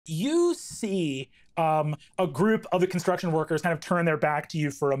You see a group of the construction workers kind of turn their back to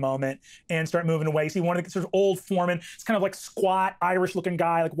you for a moment and start moving away. You see one of the sort of old foreman, it's kind of like squat, Irish-looking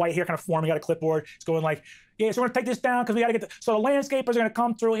guy, like white hair kind of foreman, got a clipboard. He's going like, yeah, so we're gonna take this down because we gotta get so the landscapers are gonna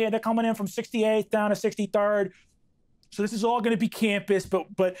come through here. They're coming in from 68th down to 63rd. So this is all going to be campus,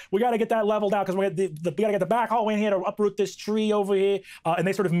 but we got to get that leveled out because we got to get the back hallway in here to uproot this tree over here. And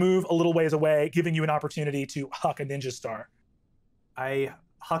they sort of move a little ways away, giving you an opportunity to huck a ninja star. I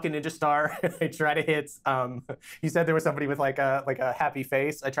huck a ninja star. I try to hit. You said there was somebody with like a happy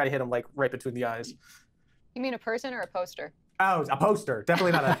face. I try to hit him like right between the eyes. You mean a person or a poster? Oh, a poster.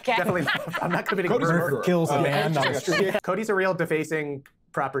 Definitely not a. Okay. Definitely not. I'm not committing Cody's murder. kills a man. Cody's a real defacing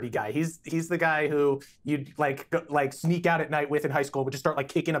property guy. He's the guy who you'd like sneak out at night with in high school, would just start like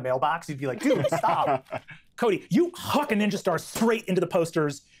kicking a mailbox. You'd be like, dude, stop. Cody, you huck a ninja star straight into the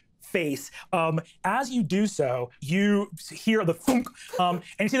poster's face. As you do so, you hear the thunk, and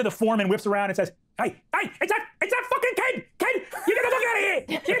you see that the foreman whips around and says, hey, it's that fucking kid! Kid, you get the fuck out of here!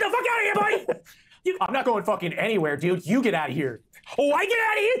 You get the fuck out of here, buddy! I'm not going fucking anywhere, dude. You get out of here. Oh, I get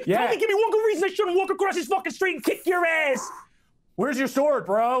out of here? Yeah. Tell me, give me one good reason I shouldn't walk across this fucking street and kick your ass. Where's your sword,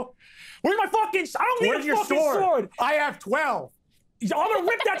 bro? Where's my fucking? I don't need Where's a your fucking sword. I have 12. I'm gonna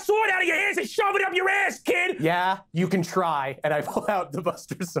rip that sword out of your hands and shove it up your ass, kid. Yeah, you can try. And I pull out the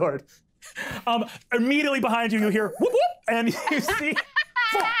Buster sword. Immediately behind you, you hear whoop whoop, and you see.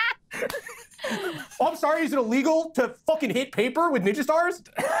 Oh, I'm sorry, is it illegal to fucking hit paper with ninja stars?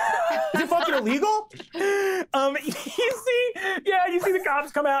 Is it fucking illegal? You see the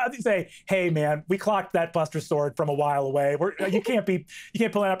cops come out and say, hey man, we clocked that Buster sword from a while away. You can't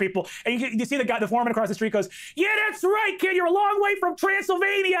pull out people. And you see the foreman across the street goes, yeah, that's right, kid, you're a long way from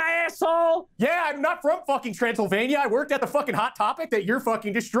Transylvania, asshole. Yeah, I'm not from fucking Transylvania. I worked at the fucking Hot Topic that you're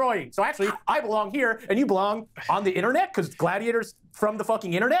fucking destroying. So actually, I belong here and you belong on the internet because gladiators from the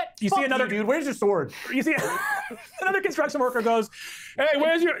fucking internet. You see another dude, where's your sword? You see another construction worker goes, hey,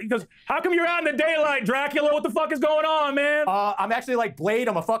 he goes, how come you're out in the daylight, Dracula? What the fuck is going on, man? I'm actually like Blade.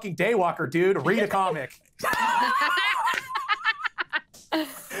 I'm a fucking daywalker, dude. Read a comic.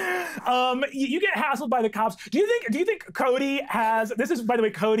 You get hassled by the cops. Do you think Cody has, this is, by the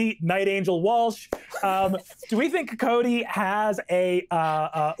way, Cody Nightangel Walsh. Do we think Cody has a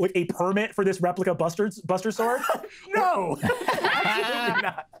permit for this replica Buster sword? No. Absolutely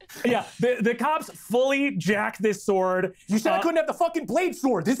not. Yeah, the cops fully jack this sword. You said I couldn't have the fucking blade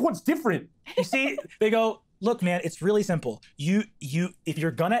sword. This one's different. You see, they go, look, man, it's really simple. If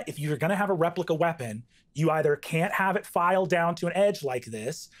you're gonna have a replica weapon, you either can't have it filed down to an edge like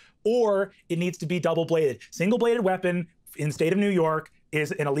this, or it needs to be double-bladed. Single-bladed weapon in the state of New York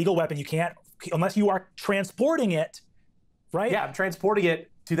is an illegal weapon. You can't, unless you are transporting it, right? Yeah, I'm transporting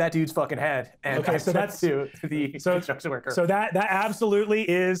it to that dude's fucking head, and okay, so that's to the construction worker. So that absolutely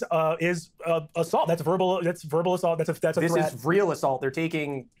is assault. That's verbal assault. That's a threat. This is real assault. They're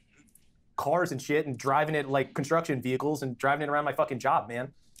taking cars and shit and driving it like construction vehicles and driving it around my fucking job,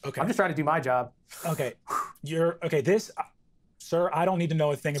 man. Okay. I'm just trying to do my job. Okay. This, sir, I don't need to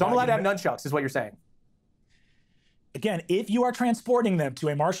know a thing about it. So I'm allowed to have nunchucks, is what you're saying. Again, if you are transporting them to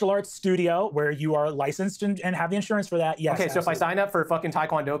a martial arts studio where you are licensed and have the insurance for that, yes. Okay, so absolutely. if I sign up for a fucking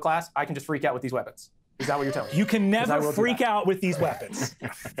Taekwondo class, I can just freak out with these weapons. Is that what you're telling me? You can never freak out with these weapons.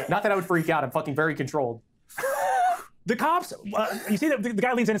 Not that I would freak out. I'm fucking very controlled. The cops, you see the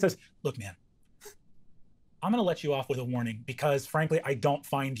guy leans in and says, look, man, I'm going to let you off with a warning because, frankly, I don't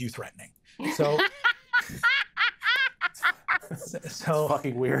find you threatening. So, It's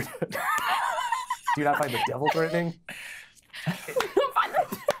fucking weird. Do you not find the devil threatening?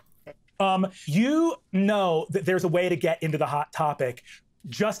 You know that there's a way to get into the Hot Topic,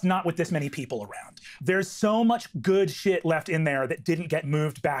 just not with this many people around. There's so much good shit left in there that didn't get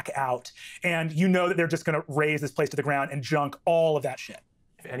moved back out. And you know that they're just gonna raise this place to the ground and junk all of that shit.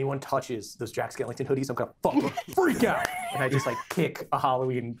 If anyone touches those Jack Skellington hoodies, I'm gonna fucking freak out. And I just like kick a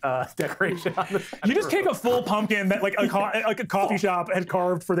Halloween decoration on the You just kick a full pumpkin that like a coffee shop had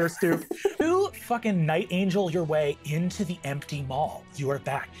carved for their stoop. You fucking night angel your way into the empty mall. You are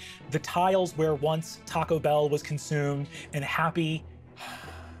back. The tiles where once Taco Bell was consumed and happy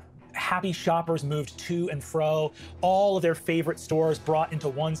shoppers moved to and fro, all of their favorite stores brought into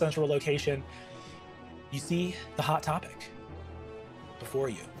one central location. You see the Hot Topic before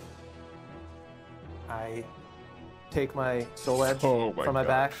you. I take my soul edge from my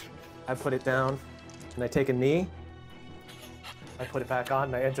back, I put it down, and I take a knee. I put it back on,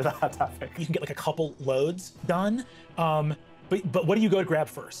 and I enter the Hot Topic. You can get like a couple loads done, but what do you go to grab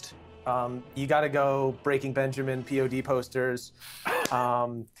first? You gotta go Breaking Benjamin POD posters,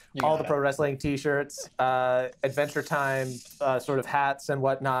 all the pro wrestling T-shirts, Adventure Time sort of hats and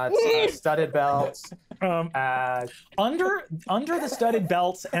whatnot, studded belts. Under the studded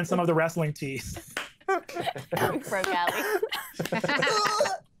belts and some of the wrestling tees. Broke alley.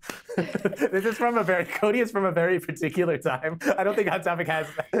 This is from Cody is from a very particular time. I don't think Hot Topic has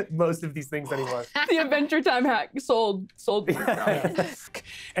most of these things anymore. The Adventure Time hat sold.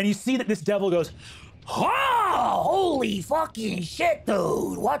 And you see that this devil goes, oh, holy fucking shit,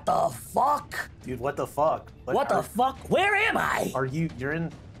 dude. What the fuck? Dude, what the fuck? What the fuck? Where am I? You're in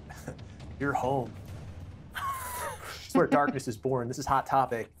your home. It's where darkness is born. This is Hot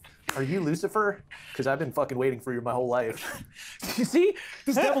Topic. Are you Lucifer? Because I've been fucking waiting for you my whole life. You see?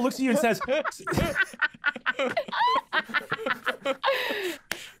 This devil looks at you and says, you see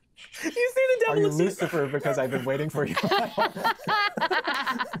the devil Are you looks at you. Lucifer because I've been waiting for you?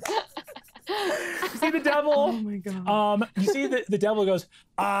 You see the devil? Oh my god. You see the devil goes,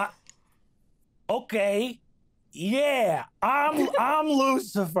 okay, yeah, I'm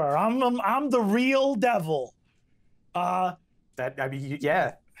Lucifer. I'm the real devil.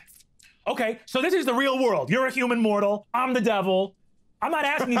 Yeah. Okay, so this is the real world. You're a human mortal. I'm the devil. I'm not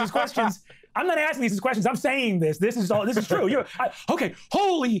asking these questions. I'm not asking these questions. I'm saying this. This is true. Okay,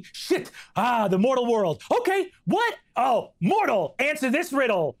 holy shit. The mortal world. Okay, what? Oh, mortal. Answer this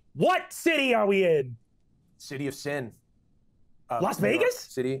riddle. What city are we in? City of Sin. Las New York Vegas?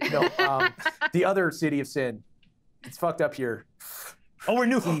 City? No, the other City of Sin. It's fucked up here. Oh, we're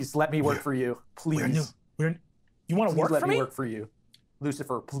new. Please let me work for you. Please. You want to work let for me me? work for you.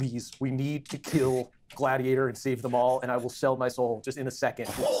 Lucifer, please. We need to kill Gladiator and save them all, and I will sell my soul just in a second.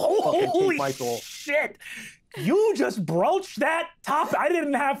 Holy take my soul. shit. You just broached that topic. I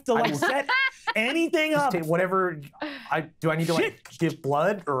didn't have to set anything up. Take whatever. Do I need to give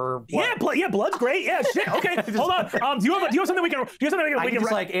blood or what? Yeah, blood's great. Yeah, shit. Okay, hold on. Do you have something we can? Do you have something I can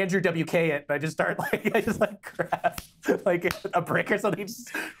just Andrew WK it. And I just start grab a brick or something.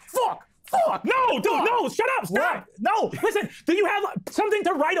 Just, fuck. No, dude, no, shut up, stop. No, listen, do you have something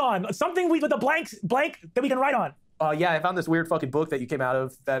to write on? Something with a blank that we can write on? Yeah, I found this weird fucking book that you came out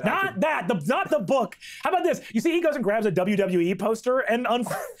of. Not the book. How about this? You see, he goes and grabs a WWE poster and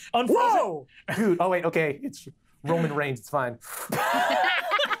unfolds Whoa! Dude, oh wait, okay, it's Roman Reigns, it's fine. So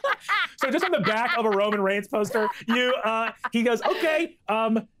just on the back of a Roman Reigns poster, he goes, okay,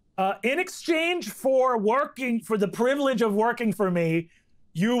 in exchange for the privilege of working for me,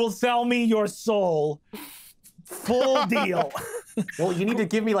 you will sell me your soul. Full deal. Well, you need to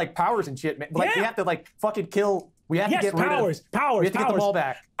give me powers and shit, man. We have to fucking kill. We have to get rid of powers. We have to get them all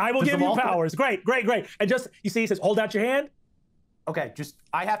back. I will give you powers. Great. And just you see, he says, hold out your hand. Okay,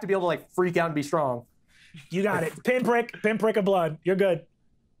 I have to be able to freak out and be strong. You got it. Pinprick of blood. You're good.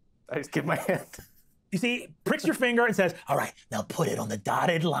 I just give my hand. You see, pricks your finger and says, all right, now put it on the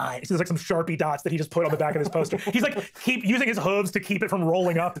dotted line. There's some Sharpie dots that he just put on the back of this poster. He's keep using his hooves to keep it from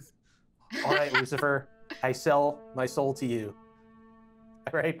rolling up. All right, Lucifer, I sell my soul to you.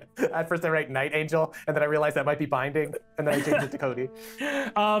 Right? At first I write Nightangel, and then I realized that might be binding, and then I changed it to Cody.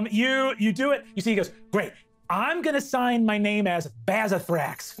 You do it. You see, he goes, great. I'm gonna sign my name as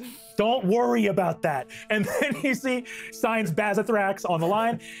Bazathrax. Don't worry about that. And then you see, signs Bazathrax on the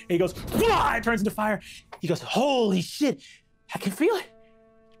line. And he goes, blah, it turns into fire. He goes, holy shit, I can feel it.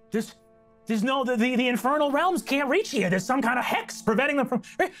 There's no, the infernal realms can't reach here. There's some kind of hex preventing them from,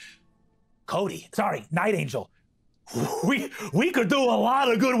 Nightangel. We could do a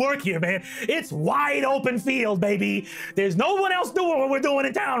lot of good work here, man. It's wide open field, baby. There's no one else doing what we're doing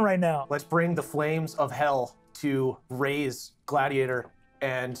in town right now. Let's bring the flames of hell to raise Gladiator,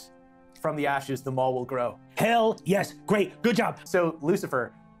 and from the ashes, the mall will grow. Hell yes, great, good job. So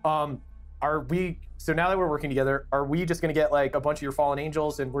Lucifer, so now that we're working together, are we just gonna get a bunch of your fallen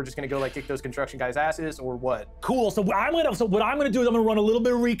angels and we're just gonna go kick those construction guys' asses, or what? Cool, so what I'm gonna do is I'm gonna run a little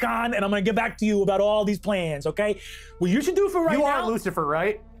bit of recon and I'm gonna get back to you about all these plans, okay? What you should do for right now— You are Lucifer,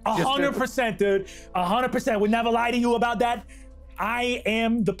 right? 100%, dude, 100%. Would never lie to you about that. I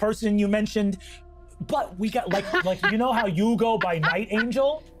am the person you mentioned, but we got you know how you go by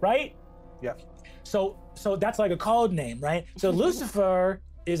Nightangel, right? Yeah. So that's a code name, right? So Lucifer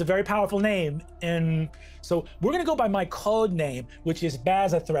is a very powerful name, and so we're gonna go by my code name, which is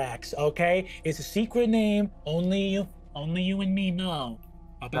Bazathrax, okay? It's a secret name, only you and me know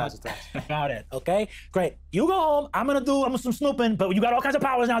about it, okay? Great, you go home, I'm gonna do some snooping, but you got all kinds of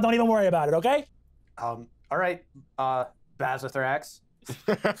powers now, don't even worry about it, okay? All right, Bazathrax.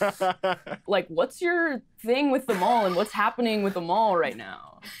 What's your thing with the mall and what's happening with the mall right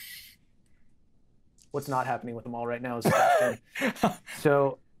now? What's not happening with them all right now is the question.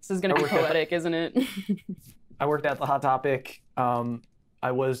 So this is gonna be poetic, isn't it? I worked at the Hot Topic.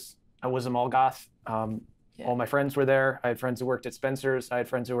 I was a mall goth. All my friends were there. I had friends who worked at Spencer's. I had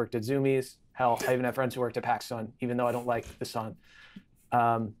friends who worked at Zoomies. Hell, I even had friends who worked at PacSun, even though I don't like the sun.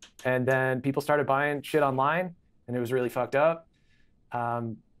 And then people started buying shit online, and it was really fucked up.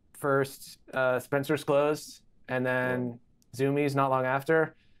 First, Spencer's closed, and then Zoomies not long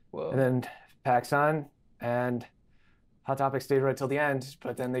after, and then PacSun, and Hot Topic stayed right till the end,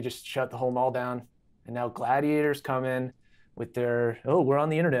 but then they just shut the whole mall down. And now Gladiators come in with their, oh, we're on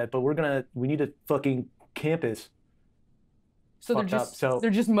the internet, but we need a fucking campus. So they're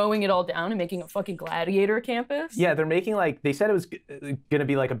just mowing it all down and making a fucking gladiator campus? Yeah, they're making like, they said it was gonna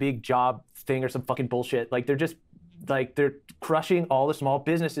be like a big job thing or some fucking bullshit. Like they're crushing all the small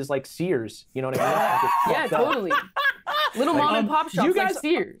businesses like Sears. You know what I mean? Yeah, totally. Little mom and pop shops like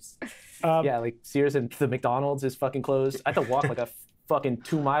Sears. Yeah, like Sears and the McDonald's is fucking closed. I had to walk like a fucking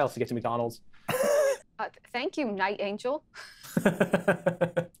 2 miles to get to McDonald's. Thank you, Nightangel.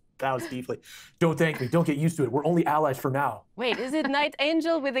 That was deeply. Don't thank me. Don't get used to it. We're only allies for now. Wait, is it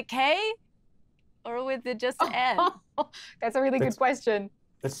Nightangel with a K? Or with it just N? That's a really good question.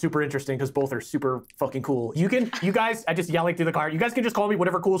 That's super interesting because both are super fucking cool. You guys, I just yelling through the car. You guys can just call me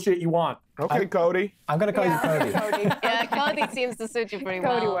whatever cool shit you want. Okay, Cody. I'm gonna call you Cody. Cody. Yeah, Cody seems to suit you pretty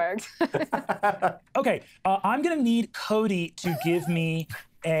well. Cody works. Okay, I'm gonna need Cody to give me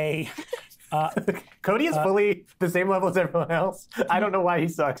a. Cody is fully the same level as everyone else. I don't know why he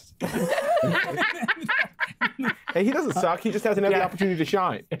sucks. Hey, he doesn't suck. He just hasn't had the opportunity to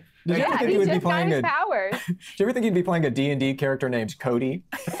shine. Did you ever Yeah, think he you would be just got playing his a? powers. Did you ever think you'd be playing a D&D character named Cody?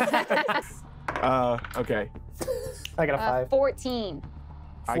 Okay. I got a 5. 14.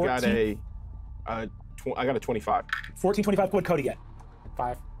 I got a 25. 14, 25. What Cody get?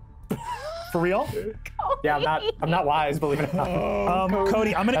 5. For real? Yeah, I'm not wise, believe it or not.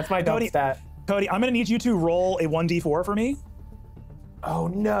 Cody, I'm gonna. That's my dumb Cody, stat. Cody, I'm gonna need you to roll a 1d4 for me. Oh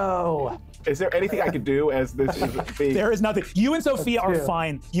no. Is there anything I could do as this is being... There is nothing. You and Sophia are Two.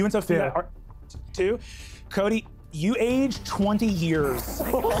 fine. You and Sophia Two. are 2. Cody, you age 20 years.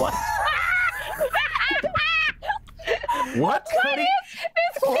 What? Cody,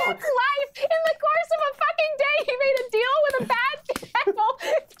 this kid's life in the course of a fucking day, he made a deal with a bad devil,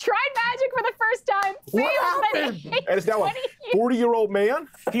 tried magic for the first time, failed, and he aged And is now 20 a years. 40-year-old man?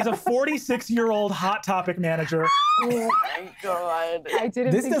 He's a 46-year-old Hot Topic manager. Oh my God. I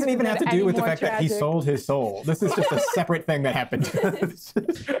didn't This think doesn't it even was have to any do with the more fact that he tragic. sold his soul. This is just a separate thing that happened.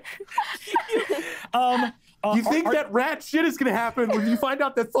 You think that rat shit is gonna happen when you find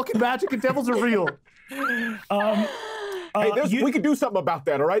out that fucking magic and devils are real? Hey, we can do something about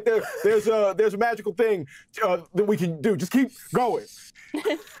that, all right? There's a magical thing that we can do. Just keep going.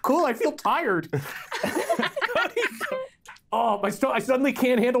 Cool, I feel tired. Oh, I suddenly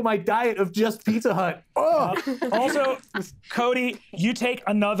can't handle my diet of just Pizza Hut. Oh. Also, Cody, you take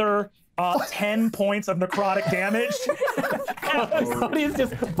another 10 points of necrotic damage. Cody is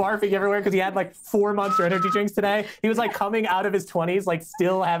just barfing everywhere because he had like 4 Monster Energy drinks today. He was like coming out of his 20s, like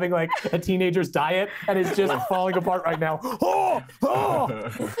still having like a teenager's diet, and is just falling apart right now. Oh, oh.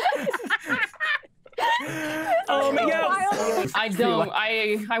 Yeah. I don't.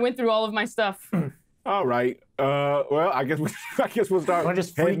 I went through all of my stuff. All right. Well, I guess we'll start. Want to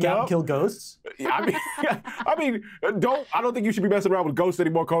just freak heading out and up. kill ghosts? I mean, I don't think you should be messing around with ghosts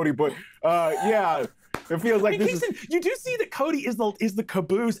anymore, Cody. But yeah, it feels like Hey, this Kingston, you do see that Cody is the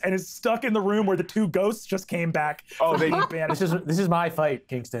caboose and is stuck in the room where the 2 ghosts just came back. Oh, they This is my fight,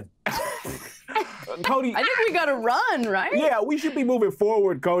 Kingston. Cody. I think we gotta run, right? Yeah, we should be moving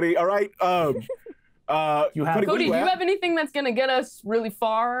forward, Cody. All right. You have Cody, where Cody, do you at? have anything that's gonna get us really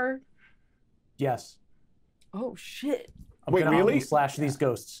far? Yes. Oh shit. I'm Wait, gonna really? slash these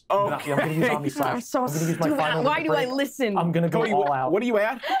ghosts. Oh, I'm gonna use Omni slash. I'm so I'm gonna use my stupid. final Why do I break. listen? I'm gonna go Cody, all out. what are you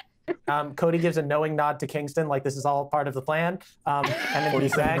at? Cody gives a knowing nod to Kingston, like this is all part of the plan. And then he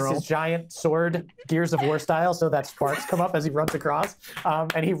drags his giant sword, Gears of War style, so that sparks come up as he runs across.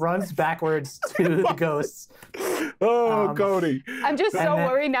 And he runs backwards to the ghosts. Oh, Cody. I'm just so And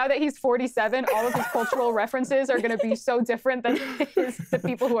then- worried now that he's 47. All of his cultural references are going to be so different than the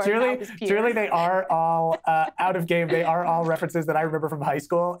people who are now his peers. Truly, they are all out of game. They are all references that I remember from high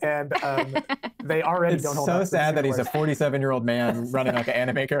school, and they already It's don't hold up. so to sad that he's a Star Wars. 47-year-old man running like an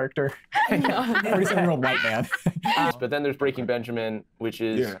anime character. 47-year-old white man. But then there's Breaking Benjamin, which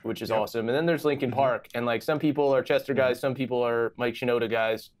is awesome. And then there's Linkin Park, and like some people are Chester guys, some people are Mike Shinoda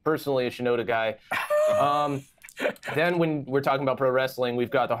guys. Personally, a Shinoda guy. Then when we're talking about pro wrestling, we've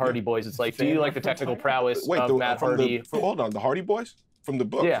got the Hardy Boys. It's like, do you like the technical prowess of Matt Hardy? Hold on, the Hardy Boys from the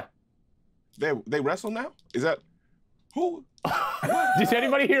book. Yeah. They wrestle now. Is that who? Is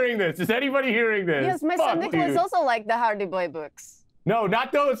anybody hearing this? Is anybody hearing this? Yes, my son Fuck, Nicholas dude. also liked the Hardy Boy books. No,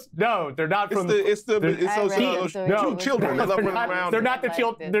 not those. No, they're not from. It's those children that love running around. They're not the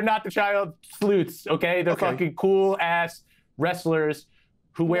children. They're not the child sleuths. Okay, they're fucking cool ass wrestlers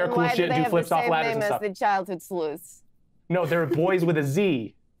who wear cool shit and do flips off ladders and stuff. The childhood sleuths. No, they're boys with a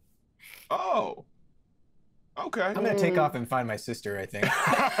Z. Oh. Okay. I'm gonna take off and find my sister, I think.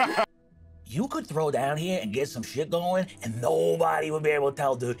 You could throw down here and get some shit going, and nobody would be able to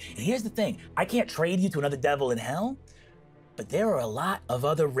tell, dude. And here's the thing, I can't trade you to another devil in hell, but there are a lot of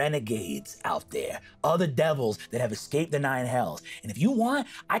other renegades out there, other devils that have escaped the 9 hells. And if you want,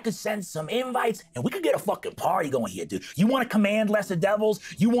 I could send some invites, and we could get a fucking party going here, dude. You want to command lesser devils?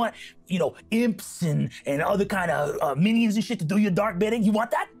 You want, you know, imps and other kind of minions and shit to do your dark bidding? You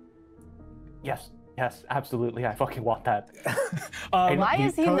want that? Yes. Yes, absolutely. I fucking want that. Why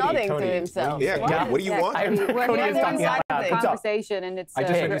is he nodding to himself? Yeah, what do you want? We're inside the conversation, and it's. I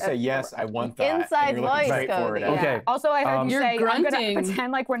just heard you say yes. I want that. Inside voice, Cody. Okay. Also, I heard you say, grunting. I'm gonna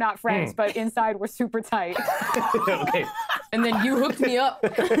pretend like we're not friends, but inside we're super tight. Okay. And then you hooked me up.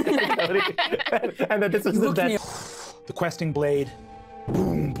 And then this is the best. The questing blade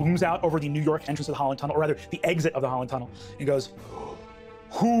booms out over the New York entrance of the Holland Tunnel, or rather, the exit of the Holland Tunnel, and goes,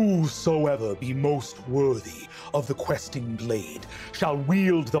 "Whosoever be most worthy of the questing blade shall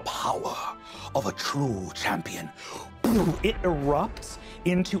wield the power of a true champion." It erupts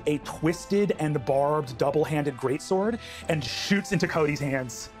into a twisted and barbed double-handed greatsword and shoots into Cody's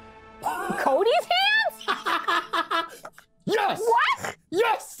hands. Cody's hands? Yes! What?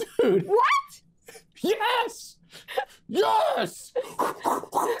 Yes, dude! What? Yes! Yes!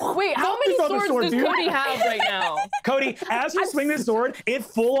 Wait, how many swords does Cody have right now? Cody, as you swing this sword, it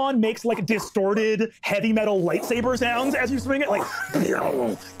full-on makes like distorted heavy metal lightsaber sounds as you swing it, like.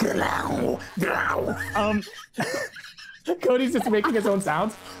 Cody's just making his own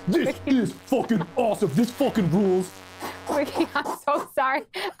sounds. This is fucking awesome. This fucking rules. Ricky, I'm so sorry.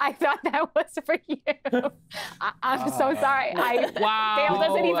 I thought that was for you. I'm so sorry. Dale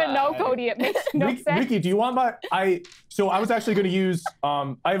doesn't even know Cody. It makes no sense. Ricky, do you want my? So I was actually going to use.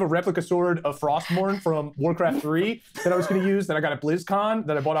 I have a replica sword of Frostmourne from Warcraft 3 that I was going to use. That I got at BlizzCon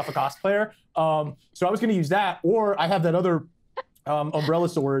that I bought off a cosplayer. So I was going to use that, or I have that other umbrella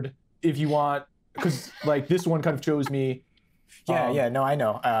sword if you want, because like this one kind of chose me. Yeah, no, I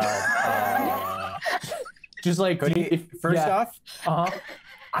know. Just like, Cody, first off,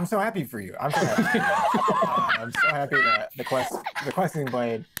 I'm so happy for you. I'm so happy. I'm so happy that the questing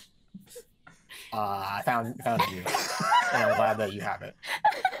blade found you, and I'm glad that you have it.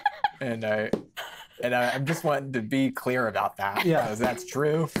 And I just wanted to be clear about that. Yeah, because that's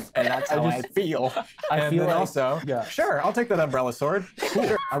true, and that's how I feel. I feel like, also, sure, I'll take that umbrella sword. Cool.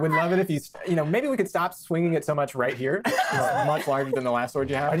 Sure. I would love it if you, maybe we could stop swinging it so much right here. It's much larger than the last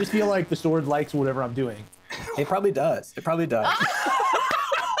sword you have. I just feel like the sword likes whatever I'm doing. It probably does. It probably does.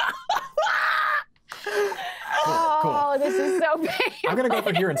 Cool. This is so painful. I'm gonna go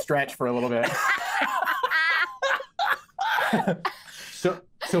over here and stretch for a little bit. So,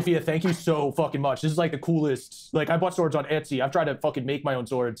 Sophia, thank you so fucking much. This is like the coolest. Like, I bought swords on Etsy. I've tried to fucking make my own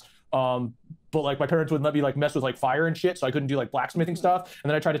swords. But like my parents wouldn't let me like mess with like fire and shit, so I couldn't do like blacksmithing stuff. And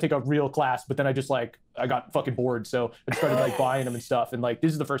then I tried to take a real class, but then I got fucking bored, so I just started like buying them and stuff. And like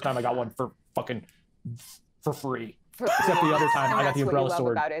this is the first time I got one for free. Except the other time I got the umbrella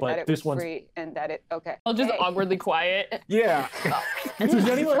sword, but this one's free and that it I'll just awkwardly quiet. Yeah.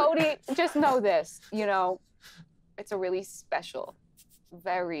 Cody, just know this. It's a really special,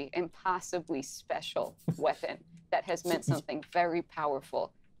 very impossibly special weapon that has meant something very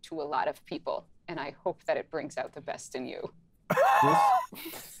powerful to a lot of people, and I hope that it brings out the best in you.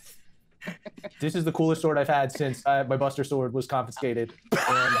 This is the coolest sword I've had since my Buster sword was confiscated.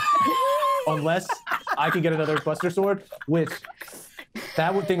 And unless I could get another Buster sword, which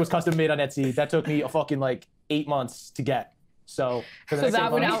that thing was custom made on Etsy. That took me a fucking like 8 months to get. So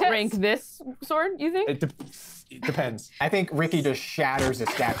that would outrank this sword, you think? It depends. I think Ricky just shatters a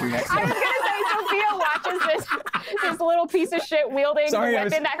statue next to I was him. gonna say, Sophia watches this little piece of shit wielding the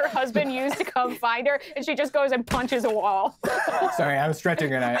weapon that her husband used to come find her, and she just goes and punches a wall. Sorry, I was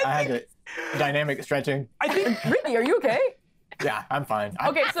stretching and I had to dynamic stretching. I think, Ricky, are you okay? Yeah, I'm fine.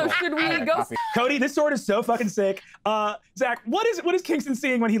 Okay, so should we go? Cody, this sword is so fucking sick. Zach, what is Kingston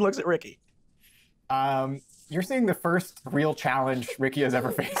seeing when he looks at Ricky? You're seeing the first real challenge Ricky has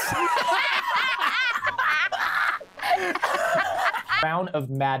ever faced. Crown of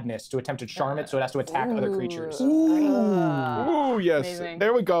Madness to attempt to charm it so it has to attack other creatures. Ooh, yes. Amazing.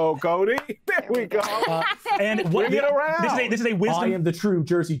 There we go, Cody. There we go. And what Bring it around. This is a wisdom. I am the true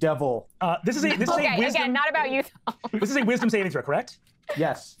Jersey Devil. This is a wisdom. Again, not about you. This is a wisdom saving throw, correct?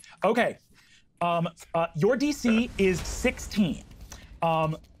 Yes. Okay. Your DC is 16.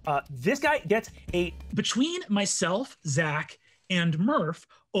 This guy gets between myself, Zach, and Murph,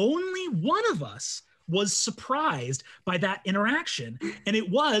 only one of us was surprised by that interaction, and it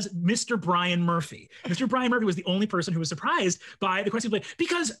was Mr. Brian Murphy. Mr. Brian Murphy was the only person who was surprised by the question play,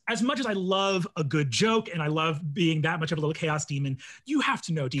 because as much as I love a good joke and I love being that much of a little chaos demon, you have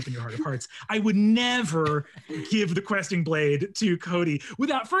to know deep in your heart of hearts, I would never give the questing blade to Cody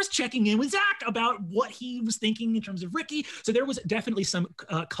without first checking in with Zach about what he was thinking in terms of Ricky. So there was definitely some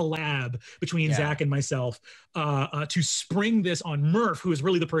collab between Zach and myself to spring this on Murph, who is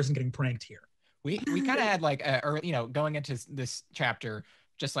really the person getting pranked here. We kind of had like going into this chapter,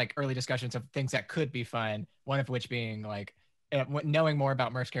 just like early discussions of things that could be fun. One of which being like knowing more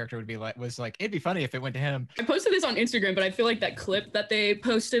about Murph's character was like it'd be funny if it went to him. I posted this on Instagram, but I feel like that clip that they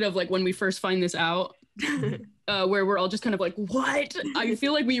posted of like when we first find this out, where we're all just kind of like, what? I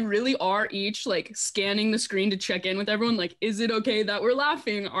feel like we really are each like scanning the screen to check in with everyone. Like, is it okay that we're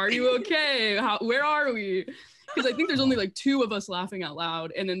laughing? Are you okay? Where are we? Because I think there's only like 2 of us laughing out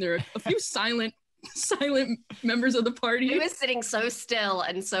loud, and then there are a few silent members of the party. He was sitting so still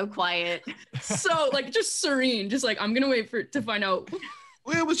and so quiet. So like just serene, just like I'm gonna wait to find out.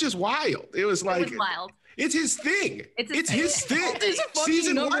 Well, it was just wild. It was like it was wild. It's his thing. It's his thing.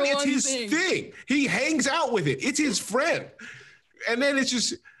 Season 1, it's his thing. He hangs out with it. It's his friend. And then it's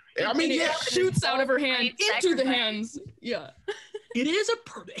just, I mean, it shoots out of her hand into the hands. Yeah. It is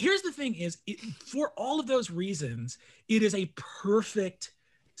here's the thing is, for all of those reasons, it is a perfect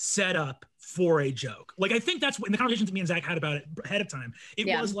setup for a joke. Like, I think that's what, in the conversations that me and Zach had about it ahead of time, it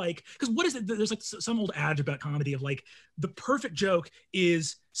was like, because what is it? There's like some old adage about comedy of like, the perfect joke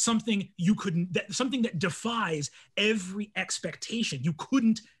is something something that defies every expectation. You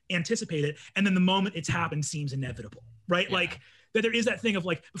couldn't anticipate it. And then the moment it's happened seems inevitable, right? Yeah. Like, that there is that thing of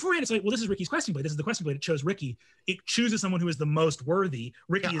like, beforehand, it's like, well, this is Ricky's questing blade. This is the questing blade. It chose Ricky. It chooses someone who is the most worthy.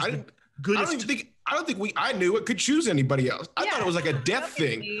 Ricky is the goodest. I don't think I knew it could choose anybody else. I thought it was like a death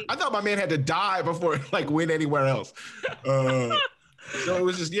thing. I thought my man had to die before it like went anywhere else. So it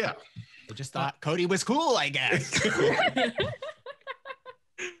was just, I just thought Cody was cool, I guess.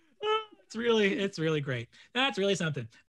 It's really great. That's really something.